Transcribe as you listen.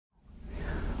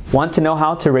Want to know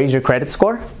how to raise your credit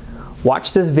score?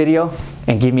 Watch this video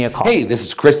and give me a call. Hey, this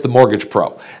is Chris the Mortgage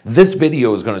Pro. This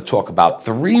video is going to talk about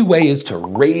 3 ways to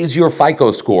raise your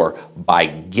FICO score by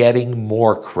getting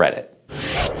more credit.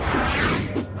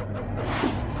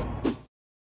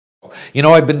 You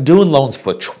know, I've been doing loans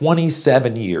for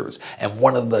 27 years, and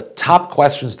one of the top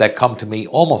questions that come to me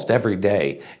almost every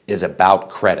day is about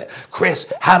credit. Chris,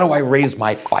 how do I raise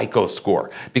my FICO score?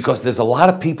 Because there's a lot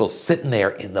of people sitting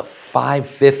there in the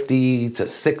 550 to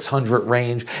 600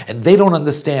 range, and they don't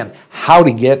understand how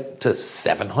to get to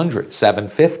 700,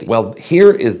 750. Well,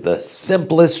 here is the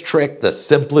simplest trick, the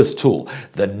simplest tool.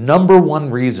 The #1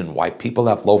 reason why people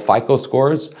have low FICO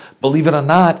scores, believe it or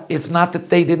not, it's not that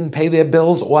they didn't pay their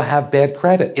bills or have bad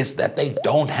credit. It's that they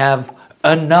don't have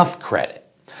enough credit.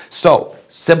 So,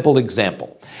 simple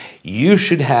example. You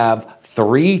should have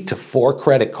 3 to 4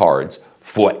 credit cards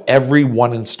for every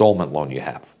 1 installment loan you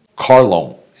have. Car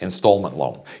loan, installment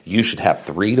loan. You should have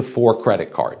 3 to 4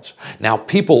 credit cards. Now,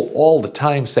 people all the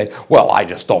time say, well, I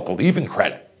just don't believe in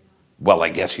credit. Well, I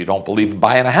guess you don't believe in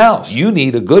buying a house. You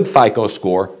need a good FICO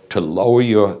score to lower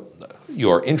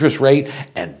your interest rate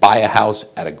and buy a house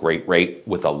at a great rate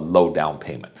with a low down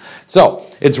payment. So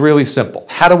it's really simple.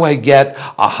 How do I get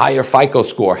a higher FICO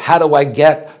score? How do I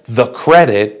get the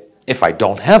credit if I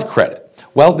don't have credit?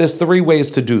 Well, there's 3 ways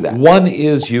to do that. One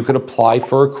is you could apply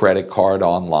for a credit card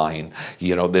online.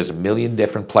 You know, there's a million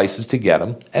different places to get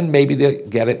them, and maybe they'll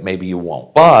get it, maybe you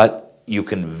won't. But you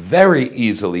can very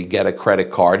easily get a credit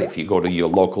card if you go to your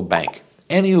local bank.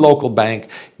 Any local bank,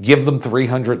 give them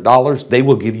 $300, they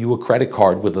will give you a credit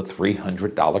card with a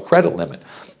 $300 credit limit.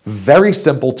 Very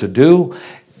simple to do.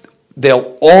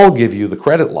 They'll all give you the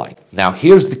credit line. Now,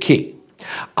 here's the key.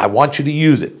 I want you to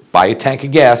use it. Buy a tank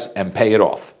of gas and pay it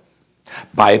off.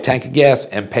 Buy a tank of gas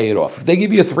and pay it off. If they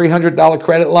give you a $300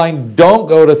 credit line, don't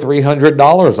go to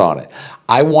 $300 on it.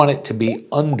 I want it to be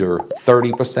under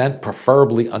 30%,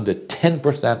 preferably under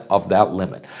 10% of that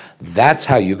limit. That's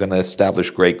how you're going to establish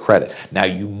great credit. Now,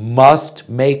 you must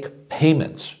make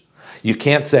payments. You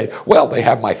can't say, well, they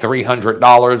have my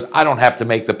 $300. I don't have to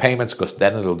make the payments, because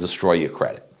then it'll destroy your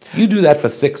credit. You do that for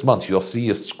 6 months, you'll see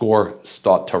your score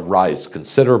start to rise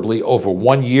considerably. Over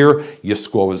 1 year, your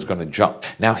score is going to jump.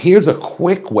 Now, here's a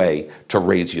quick way to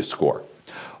raise your score.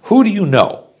 Who do you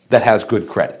know that has good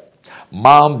credit?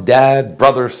 Mom, dad,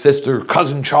 brother, sister,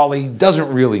 cousin Charlie,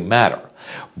 doesn't really matter.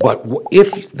 But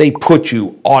if they put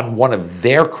you on one of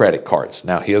their credit cards,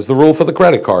 now here's the rule for the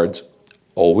credit cards,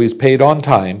 always paid on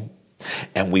time,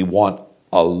 and we want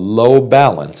a low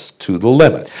balance to the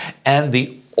limit. And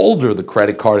the older the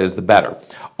credit card is, the better.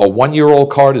 A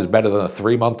 1-year-old card is better than a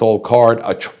 3-month-old card.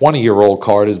 A 20-year-old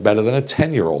card is better than a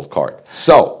 10-year-old card.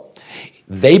 So,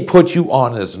 they put you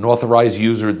on as an authorized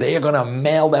user. They are going to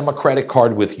mail them a credit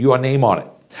card with your name on it.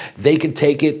 They can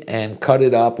take it and cut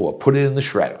it up or put it in the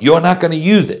shredder. You're not going to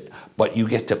use it, but you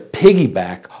get to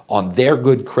piggyback on their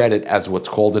good credit as what's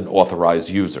called an authorized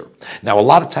user. Now, a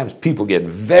lot of times people get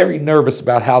very nervous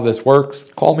about how this works.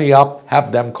 Call me up,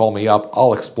 have them call me up.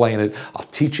 I'll explain it. I'll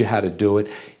teach you how to do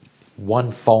it.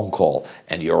 1 phone call,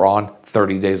 and you're on.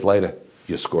 30 days later,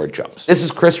 your score jumps. This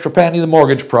is Chris Trapani, the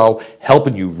Mortgage Pro,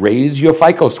 helping you raise your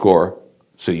FICO score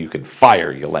so you can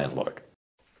fire your landlord.